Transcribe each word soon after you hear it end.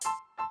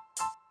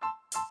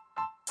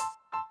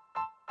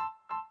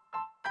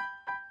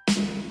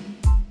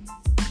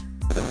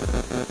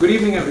Good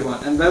evening,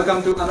 everyone, and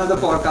welcome to another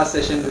podcast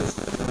session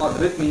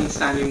with me,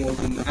 Stanley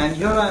Murthy. And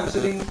here I am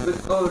sitting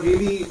with a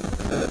really,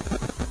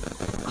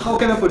 how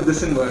can I put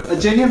this in words? A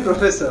genuine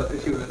professor,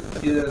 if you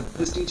will.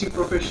 His teaching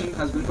profession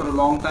has been for a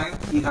long time.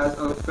 He has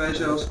a fair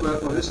share of square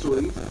for his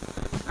stories,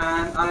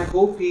 and I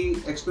hope he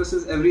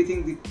expresses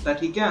everything that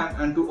he can.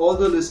 And to all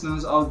the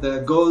listeners out there,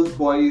 girls,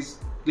 boys,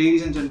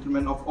 ladies and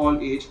gentlemen of all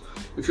age,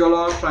 if you all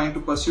are trying to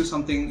pursue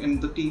something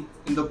in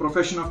the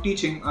profession of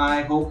teaching,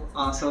 I hope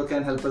sir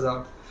can help us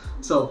out.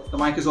 So the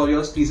mic is all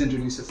yours. Please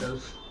introduce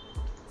yourself.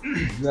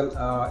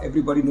 Well,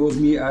 everybody knows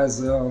me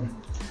as a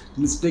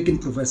mistaken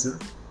professor,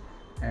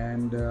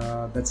 and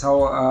that's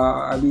how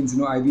I've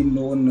been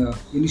known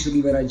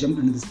initially when I jumped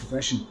into this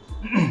profession.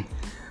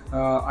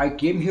 I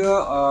came here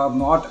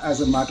not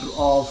as a matter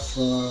of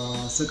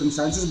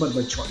circumstances, but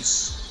by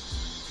choice.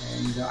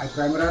 And I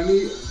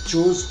primarily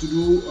chose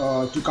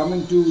to come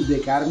into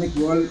the academic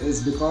world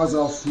is because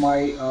of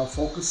my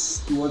focus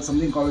towards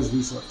something called as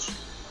research.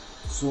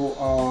 So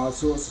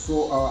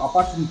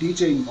apart from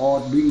teaching or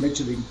doing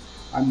lecturing,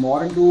 I'm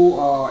more into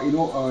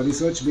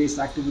research-based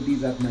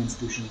activities at my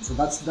institution. So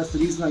that's the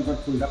reason I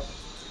got pulled up.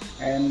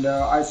 And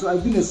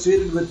I've been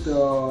associated with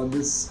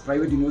this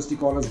private university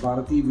called as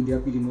Bharati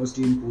Vidyapeeth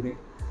University in Pune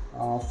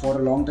for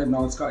a long time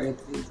now.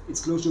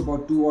 It's close to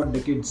about 2 odd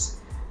decades.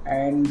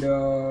 And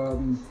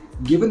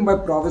given my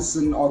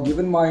profession, or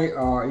given my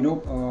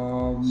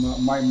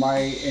my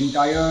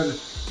entire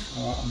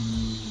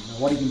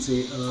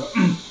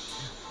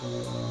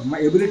my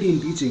ability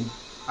in teaching,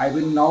 I've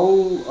been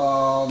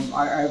now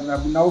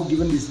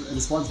given this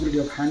responsibility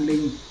of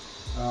handling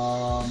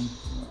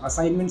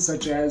assignments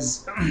such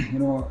as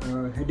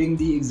heading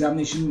the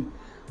examination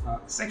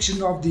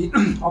section of the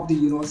of the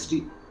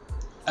university,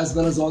 as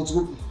well as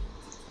also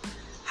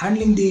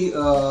handling the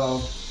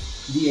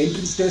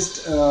entrance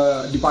test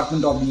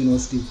department of the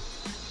university.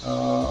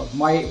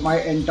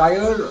 My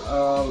entire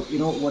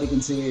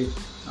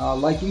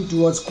liking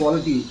towards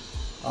quality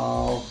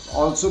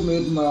also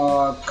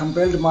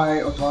compelled my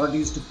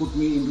authorities to put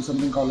me into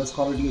something called as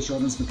quality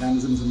assurance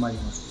mechanisms in my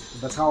university. So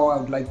that's how I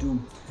would like to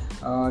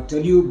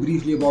tell you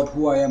briefly about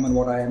who I am and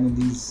what I am in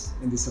these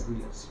several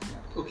years.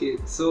 Yeah. Okay,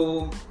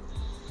 so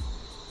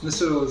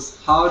Mr. Rose,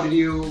 how did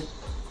you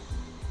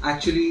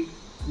actually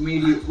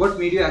what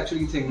made you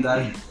actually think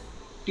that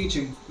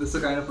teaching is the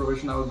kind of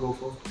profession I would go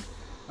for?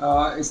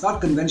 It's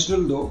not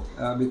conventional though,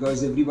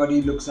 because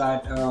everybody looks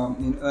at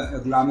a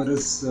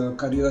glamorous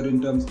career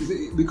in terms.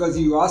 Because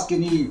you ask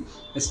any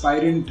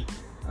aspirant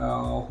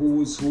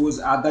who's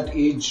at that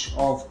age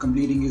of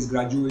completing his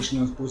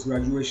graduation or post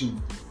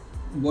graduation,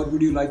 what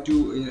would you like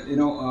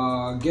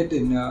to get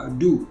in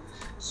do?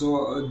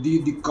 So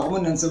the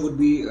common answer would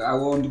be, I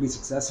want to be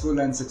successful,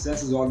 and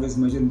success is always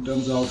measured in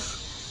terms of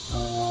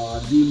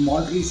the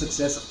monetary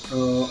success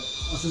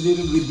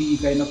associated with the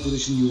kind of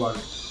position you are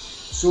in.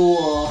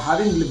 So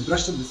having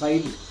brushed it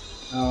aside,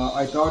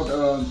 I thought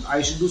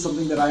I should do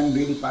something that I'm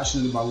really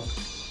passionate about,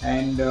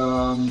 and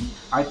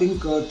I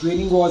think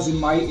training was in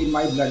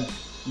my blood,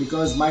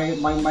 because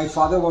my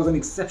father was an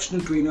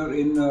exceptional trainer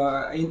in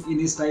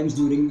his times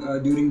during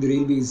the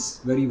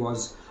railways where he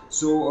was.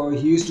 So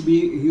he used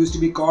to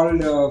be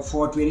called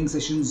for training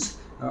sessions,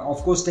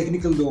 of course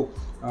technical though,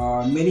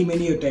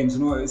 many a times,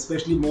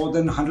 especially more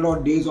than 100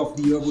 odd days of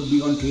the year would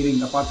be on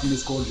training apart from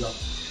his core job.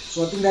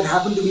 So I think that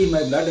happened to be in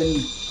my blood,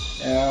 and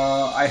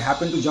I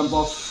happened to jump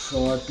off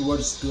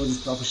towards this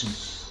profession.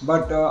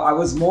 But I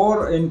was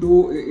more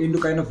into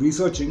kind of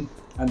researching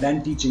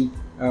than teaching.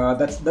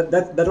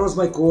 That was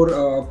my core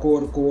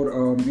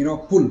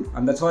pull,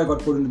 and that's why I got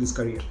pulled into this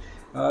career.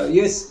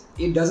 Yes,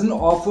 it doesn't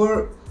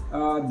offer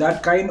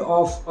that kind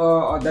of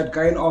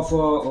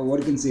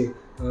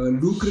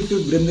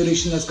lucrative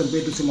remuneration as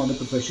compared to some other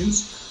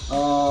professions.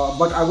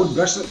 But I would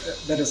brush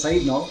that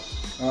aside now.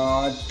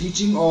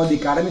 Teaching or the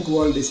academic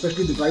world,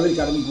 especially the private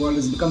academic world,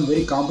 has become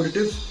very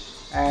competitive,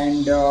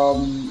 and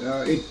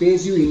it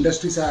pays you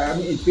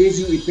it pays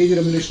you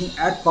remuneration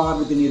at par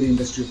with any other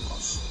industry, of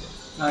course.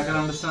 I can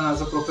understand.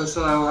 As a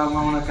professor, I have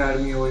my own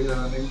academy over here.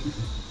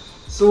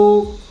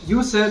 So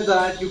you said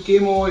that you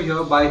came over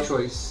here by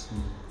choice.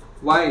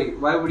 Why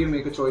would you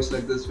make a choice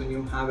like this when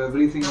you have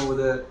everything over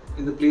there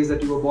in the place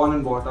that you were born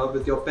and brought up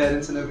with your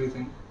parents and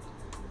everything?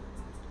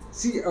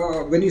 See,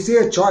 when you say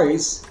a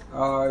choice,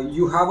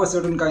 you have a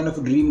certain kind of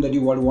a dream that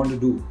you want to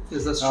do.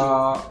 Yes, that's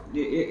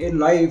true. In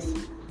life,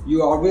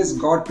 you always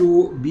got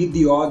to beat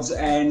the odds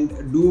and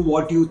do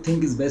what you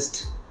think is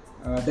best.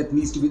 That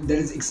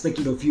is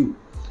expected of you.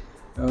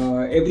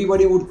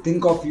 Everybody would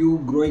think of you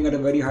growing at a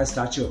very high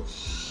stature.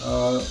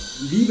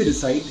 Leave it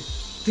aside.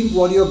 Think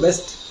what you're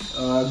best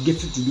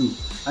gifted to do.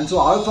 And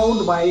so I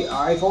found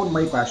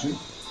my passion.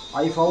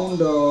 I found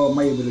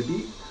my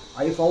ability.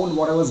 I found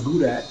what I was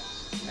good at.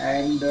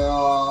 And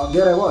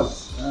there I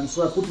was, and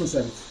so I put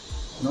myself.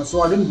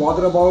 So I didn't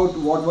bother about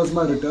what was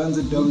my returns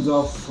in terms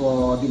of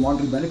the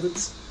monetary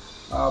benefits.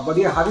 But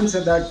yeah, having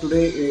said that,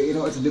 today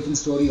it's a different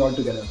story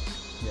altogether.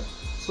 Yeah.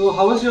 So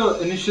how was your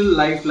initial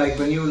life like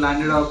when you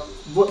landed up?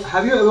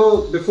 Have you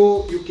ever,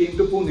 before you came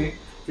to Pune,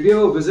 did you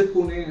ever visit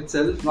Pune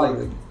itself? Not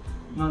really.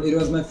 It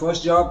was my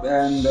first job,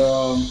 and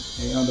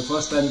the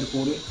first time to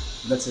Pune.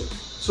 That's it.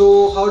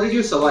 So how did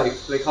you survive?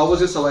 Like, how was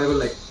your survival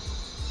like?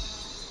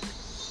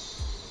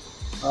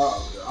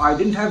 I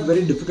didn't have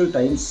very difficult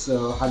times.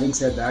 Having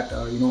said that,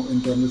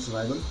 in terms of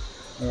survival,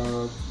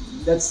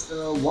 that's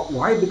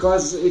why,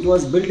 because it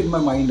was built in my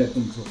mind. I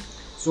think so.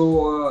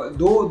 So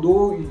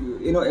though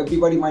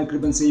everybody might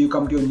creep and say you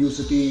come to a new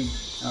city,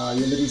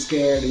 you're a little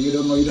scared, you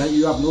don't know,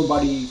 you have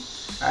nobody,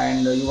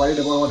 and you're worried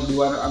about what to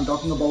do. I'm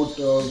talking about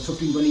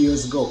 15-20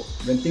 years ago,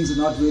 when things are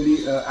not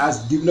really as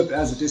developed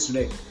as it is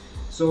today.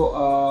 So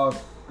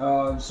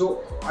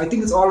I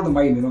think it's all in the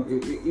mind.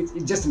 It's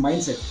just a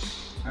mindset.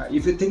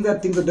 If you think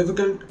that things are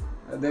difficult,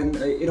 then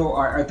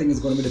I think it's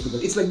going to be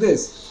difficult. It's like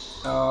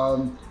this.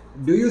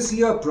 Do you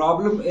see a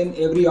problem in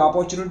every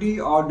opportunity,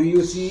 or do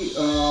you see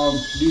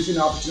an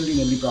opportunity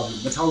in every problem?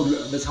 That's how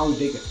you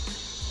take it.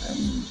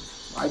 And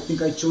I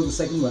think I chose the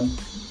second one.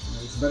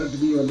 It's better to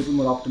be a little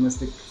more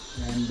optimistic,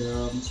 and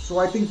so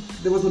I think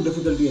there was no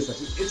difficulty as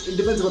such. It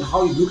depends on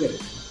how you look at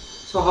it.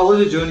 So how was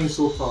your journey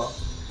so far,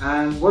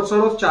 and what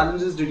sort of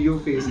challenges did you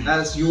face,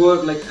 as you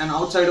were like an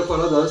outsider for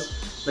others?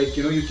 Like,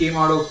 you came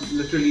out of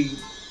literally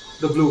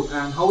the blue,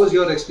 and how was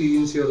your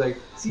experience here? Like,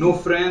 no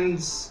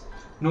friends,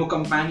 no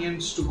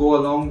companions to go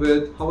along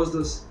with. How was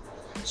this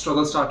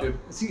struggle started?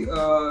 See,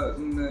 I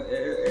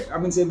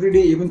mean, every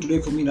day, even today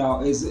for me now,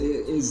 is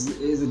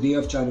a day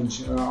of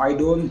challenge. I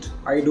don't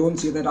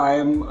say that I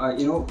am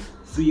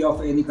free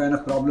of any kind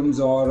of problems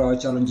or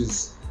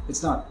challenges.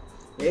 It's not.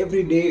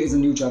 Every day is a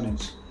new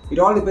challenge. It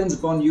all depends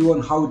upon you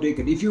and how you take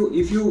it. If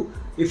you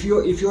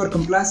are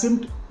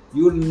complacent,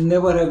 you will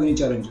never have any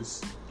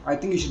challenges. I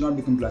think you should not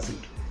be complacent.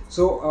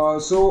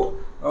 So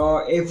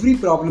every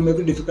problem,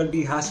 every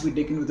difficulty has to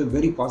be taken with a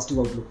very positive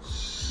outlook.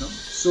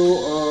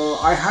 So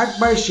I had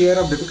my share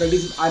of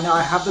difficulties, and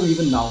I have them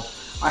even now.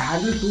 I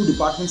handle 2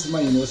 departments in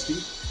my university.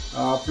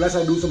 Plus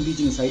I do some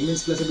teaching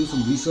assignments. Plus I do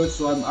some research.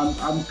 So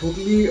I'm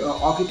totally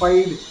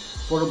occupied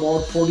for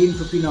about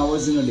 14-15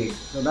 hours in a day.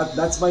 So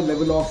that's my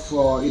level of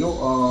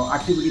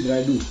activity that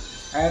I do.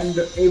 And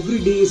every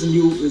day is a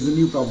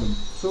new problem.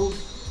 So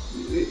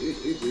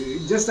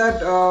just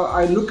that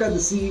I look at the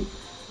sea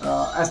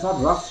as not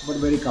rough but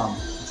very calm.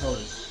 That's how it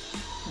is.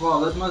 Wow,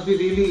 that must be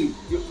really.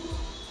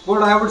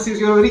 What I would say is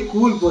you're a very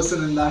cool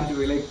person in that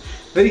way. Like,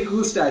 very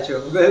cool stature.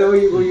 Wherever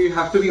you go, you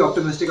have to be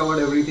optimistic about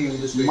everything in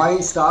this way.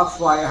 My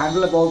staff, I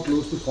handle about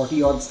close to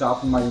 40 odd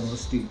staff in my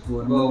university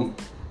who are wow.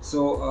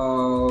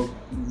 So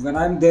when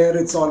I'm there,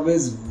 it's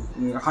always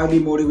highly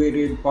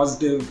motivated,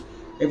 positive.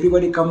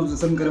 Everybody comes with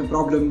some kind of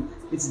problem.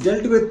 It's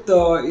dealt with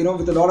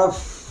with a lot of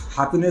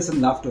happiness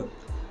and laughter,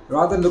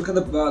 rather than looking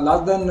at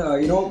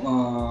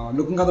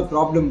the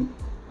problem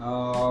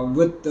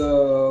with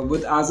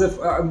as if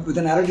with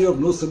an attitude of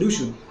no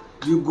solution.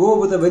 You go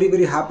with a very,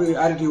 very happy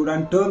attitude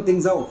and turn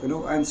things out,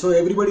 and so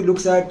everybody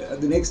looks at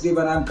the next day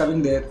when I'm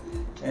coming there,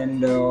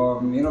 and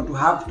to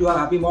have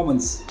happy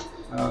moments.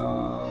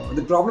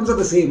 The problems are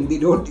the same. They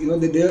don't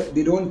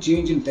they don't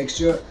change in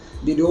texture.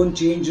 They don't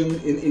change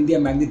in their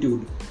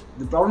magnitude.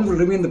 The problems will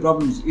remain the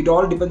problems. It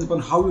all depends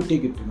upon how you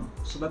take it.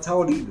 So that's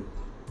how I deal with it.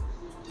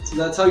 So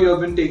that's how you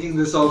have been taking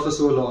this off for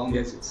so long.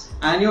 Yes.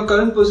 And your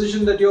current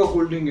position that you are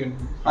holding in,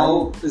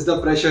 how is the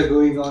pressure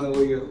going on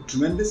over here?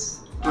 Tremendous.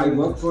 I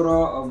work for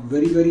a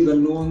very, very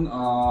well-known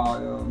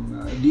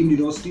deemed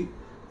university,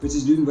 which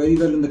is doing very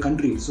well in the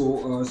country.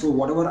 So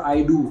whatever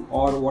I do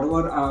or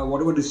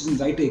whatever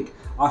decisions I take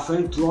are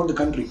felt throughout the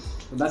country.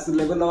 So that's the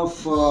level of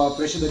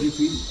pressure that you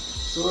feel.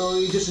 So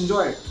you just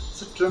enjoy it.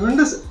 It's a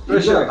tremendous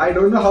pressure. I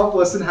don't know how a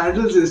person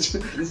handles it.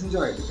 Just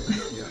enjoy it.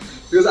 Yeah.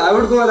 Because I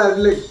would go and I'd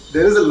be like,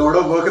 there is a lot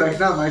of work right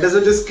now. Might as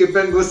well just skip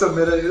and go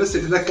somewhere and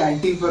sit in the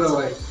canteen for a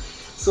while.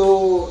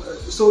 So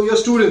your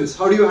students,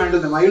 how do you handle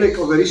them? Are you like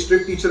a very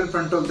strict teacher in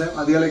front of them?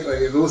 Are they like,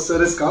 okay, Rose sir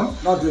has come?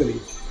 Not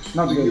really.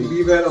 Not really.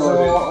 Be well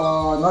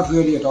or not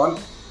really at all.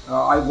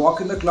 I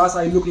walk in the class,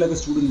 I look like a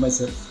student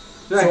myself.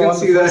 Yeah, I can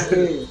see that.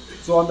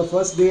 So on the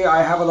first day,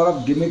 I have a lot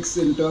of gimmicks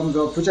in terms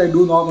of which I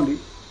do normally.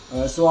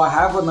 So I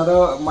have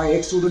my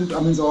ex-student,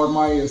 or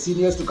my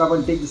seniors to come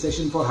and take the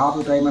session for half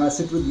the time, and I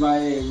sit with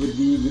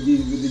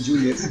the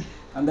juniors,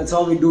 and that's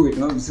how we do it.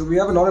 So we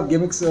have a lot of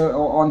gimmicks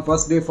on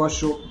first day, first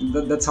show.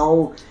 That's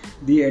how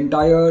the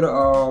entire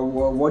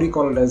what do you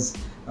call it as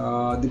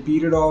the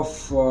period of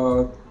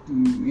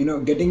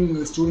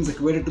getting students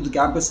acclimated to the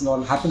campus and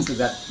all happens like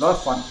that. A lot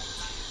of fun.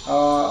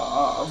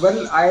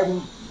 Well, I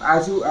am,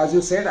 as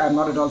you said, I am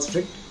not at all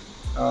strict.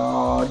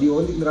 The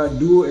only thing that I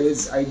do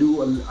is I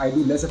do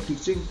less of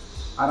teaching,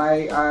 and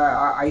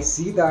I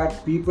see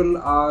that people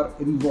are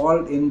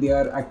involved in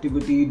their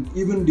activity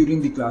even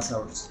during the class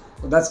hours.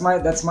 So that's my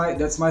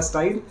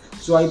style.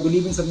 So I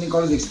believe in something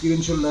called as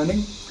experiential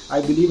learning. I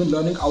believe in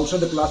learning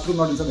outside the classroom,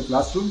 not inside the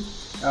classroom.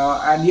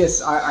 And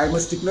yes, I'm a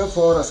stickler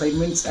for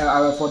assignments,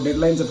 for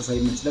deadlines of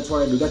assignments. That's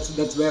what I do.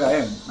 That's where I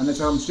am, and that's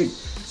why I'm strict.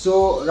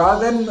 So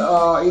rather than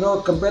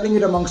comparing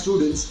it among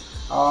students,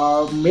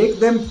 make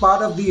them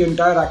part of the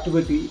entire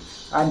activity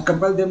and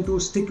compel them to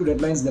stick to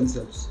deadlines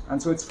themselves.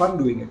 And so it's fun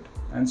doing it.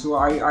 And so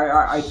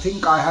I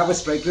think I have a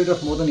strike rate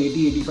of more than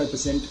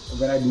 80-85%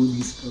 when I do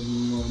these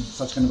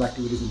such kind of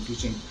activities in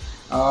teaching.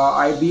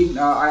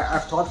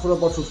 I've taught for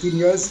about 15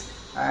 years,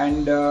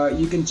 and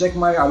you can check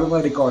my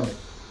alumni record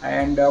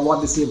and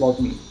what they say about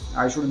me.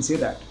 I shouldn't say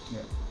that.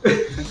 Yeah.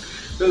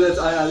 So that's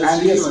and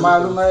really yes, my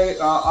wonderful. alumni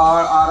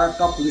are at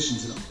top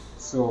positions,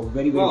 So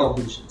very Wow. top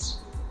positions.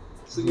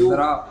 So you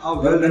There are are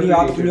well many reputed.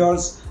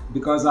 entrepreneurs,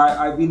 because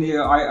I've been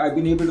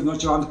able to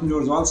nurture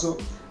entrepreneurs also.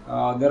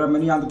 There are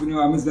many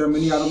entrepreneurs. I mean, there are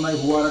many alumni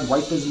who are at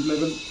vice president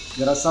level.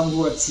 There are some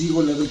who are at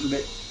CEO level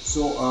today.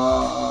 So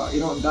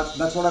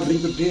that's what I bring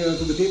to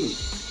the table.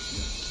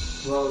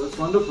 Wow, that's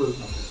wonderful.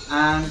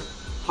 And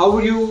how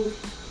would you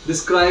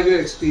describe your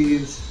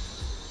experience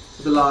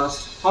for the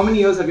last? How many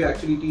years have you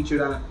actually teached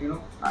and been in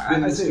I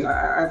this say field?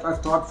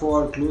 I've taught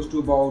for close to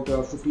about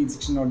 15,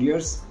 16 odd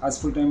years as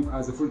a full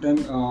time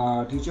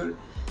teacher,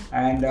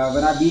 and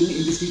when I've been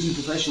in this teaching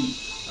profession,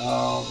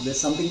 there's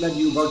something that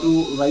you got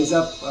to rise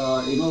up,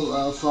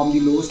 from the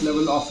lowest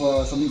level of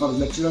something called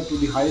lecturer to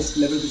the highest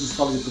level, which is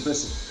called a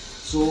professor.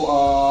 So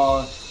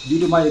due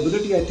to my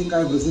ability, I think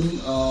I've risen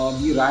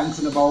the ranks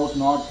in about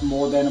not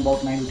more than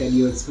about 9 to 10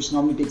 years, which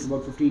normally takes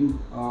about 15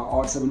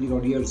 or 17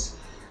 odd years.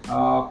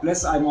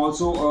 Plus, I'm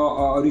also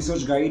a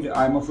research guide.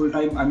 I'm a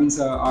full-time. I'm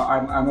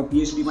a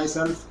PhD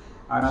myself,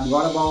 and I've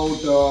got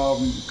about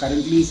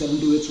currently 7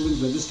 to 8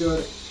 students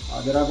registered.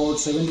 There are about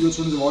 7 to 8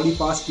 students who already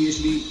passed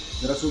PhD.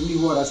 There are so many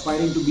who are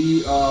aspiring to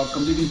be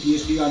completing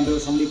PhD under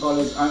somebody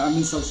called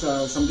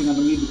something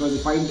under me, because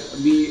they find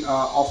me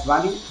of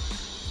value.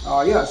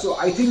 So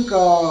I think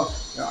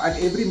at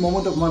every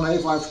moment of my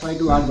life, I've tried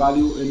to add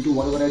value into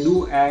whatever I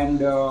do and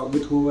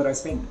with whoever I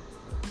spend.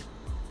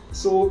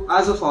 So,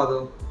 as a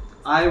father,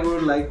 I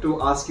would like to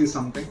ask you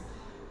something.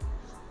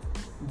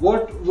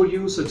 What would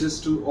you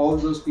suggest to all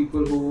those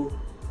people who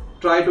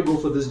try to go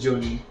for this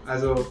journey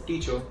as a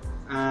teacher,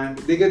 and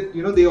they get,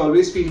 they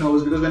always feel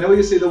nervous because whenever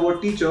you say the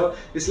word teacher,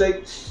 it's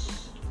like,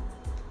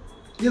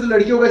 ये तो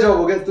लड़कियों का job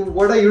हो गया, so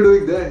what are you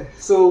doing there?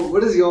 So,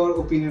 what is your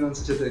opinion on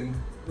such a thing?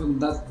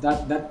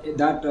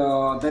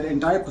 That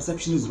entire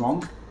perception is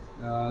wrong.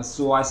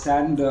 So I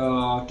stand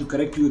to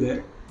correct you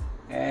there.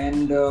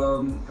 And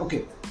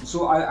okay,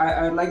 so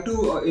I'd like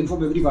to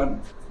inform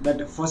everyone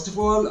that first of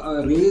all,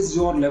 raise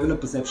your level of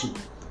perception.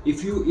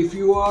 If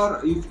you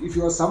are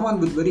someone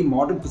with very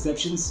modern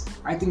perceptions,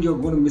 I think you're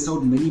going to miss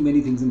out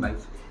many things in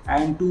life.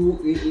 And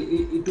to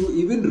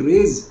even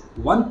raise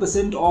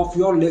 1% of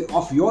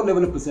your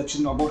level of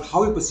perception about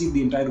how you perceive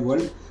the entire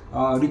world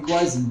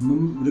requires a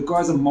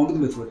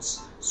mountain of efforts.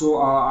 So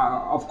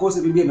of course,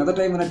 it will be another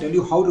time when I tell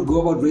you how to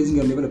go about raising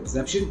your level of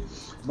perception.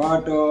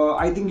 But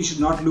I think you should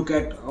not look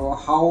at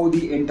how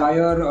the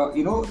entire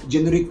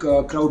generic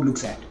crowd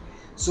looks at.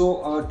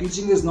 So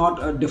teaching is not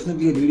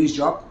definitely a ladies'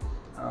 job.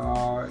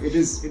 It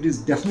is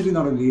definitely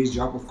not a ladies'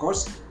 job. Of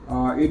course,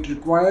 it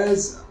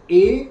requires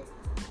a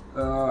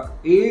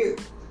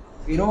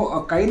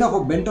kind of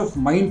a bent of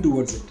mind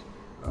towards it,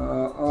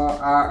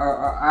 an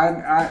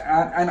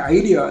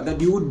idea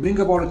that you would bring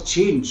about a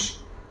change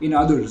in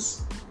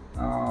others.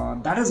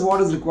 That is what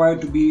is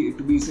required to be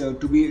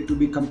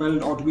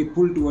compelled or to be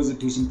pulled towards the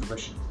teaching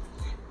profession.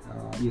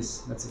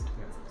 Yes, that's it.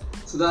 Yeah.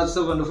 So that's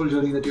a wonderful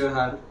journey that you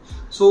had.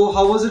 So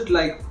how was it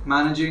like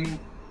managing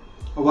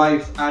a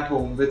wife at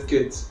home with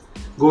kids,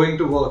 going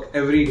to work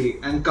every day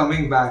and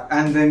coming back,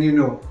 and then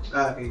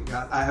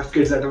I have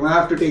kids at home, I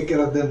have to take care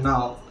of them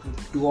now.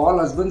 To all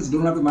husbands,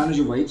 don't have to manage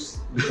your wives,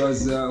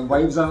 because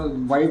wives are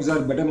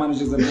better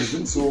managers than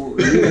husbands. So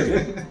leave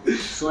it.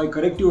 So I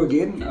correct you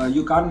again.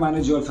 You can't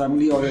manage your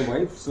family or your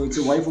wife. So it's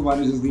your wife who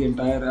manages the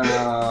entire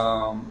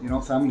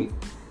family.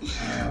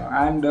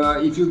 And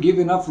if you give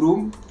enough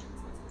room,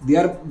 they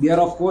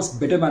are of course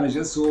better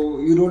managers. So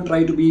you don't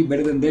try to be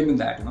better than them in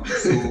that.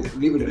 So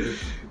leave it at it.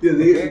 Yeah,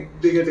 they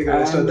get a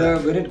rest of And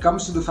that. when it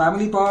comes to the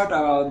family part,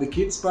 the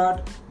kids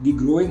part, the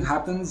growing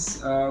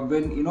happens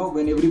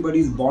when everybody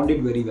is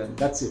bonded very well.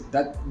 That's it.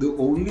 That the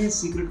only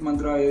secret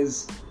mantra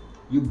is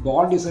you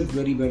bond yourself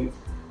very well.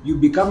 You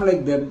become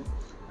like them.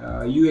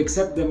 You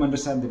accept them,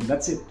 understand them.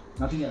 That's it.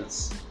 Nothing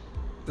else.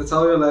 That's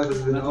how your life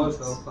has been Nothing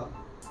also. else.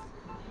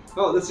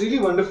 Oh, that's really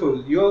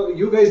wonderful.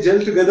 You guys gel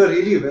together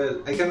really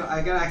well. I can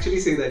actually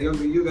say that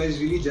you guys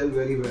really gel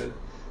very well.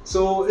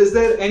 So, is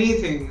there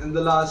anything in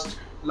the last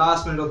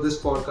minute of this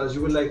podcast you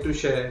would like to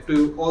share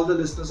to all the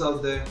listeners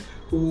out there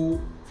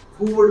who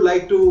would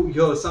like to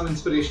hear some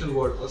inspirational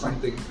word or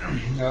something?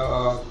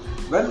 To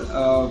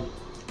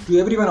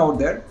everyone out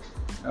there,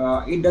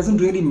 it doesn't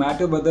really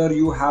matter whether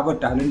you have a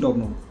talent or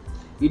no.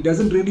 It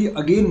doesn't really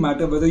again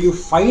matter whether you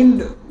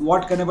find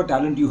what kind of a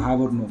talent you have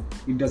or no.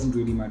 It doesn't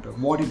really matter.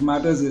 What it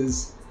matters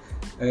is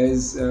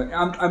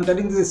I'm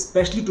telling this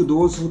especially to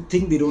those who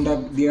think they don't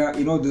have they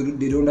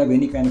don't have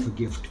any kind of a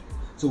gift.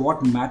 So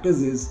what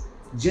matters is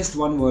just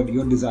one word: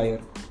 your desire.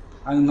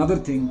 And another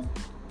thing,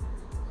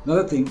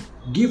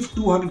 give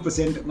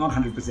 200%, not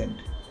 100%.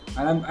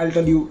 And I'll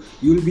tell you,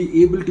 you'll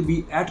be able to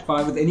be at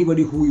par with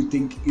anybody who you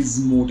think is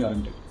more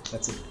talented.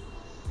 That's it.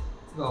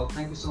 Wow,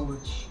 thank you so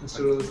much,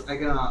 Mr. Rose.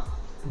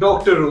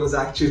 Dr. Rose,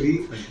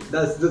 actually.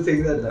 That's the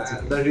thing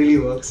that really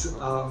works.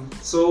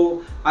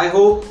 So I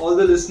hope all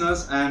the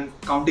listeners, and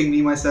counting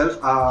me myself,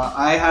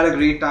 I had a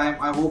great time.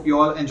 I hope you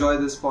all enjoy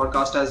this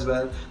podcast as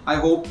well. I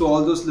hope to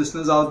all those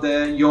listeners out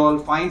there, you all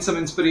find some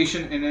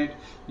inspiration in it.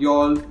 You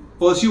all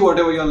pursue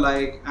whatever you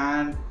like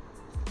and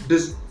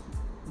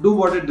do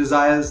what it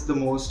desires the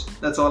most.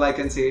 That's all I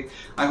can say.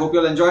 I hope you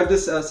all enjoyed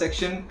this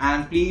section,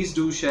 and please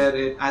do share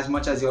it as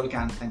much as you all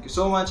can. Thank you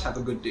so much. Have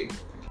a good day.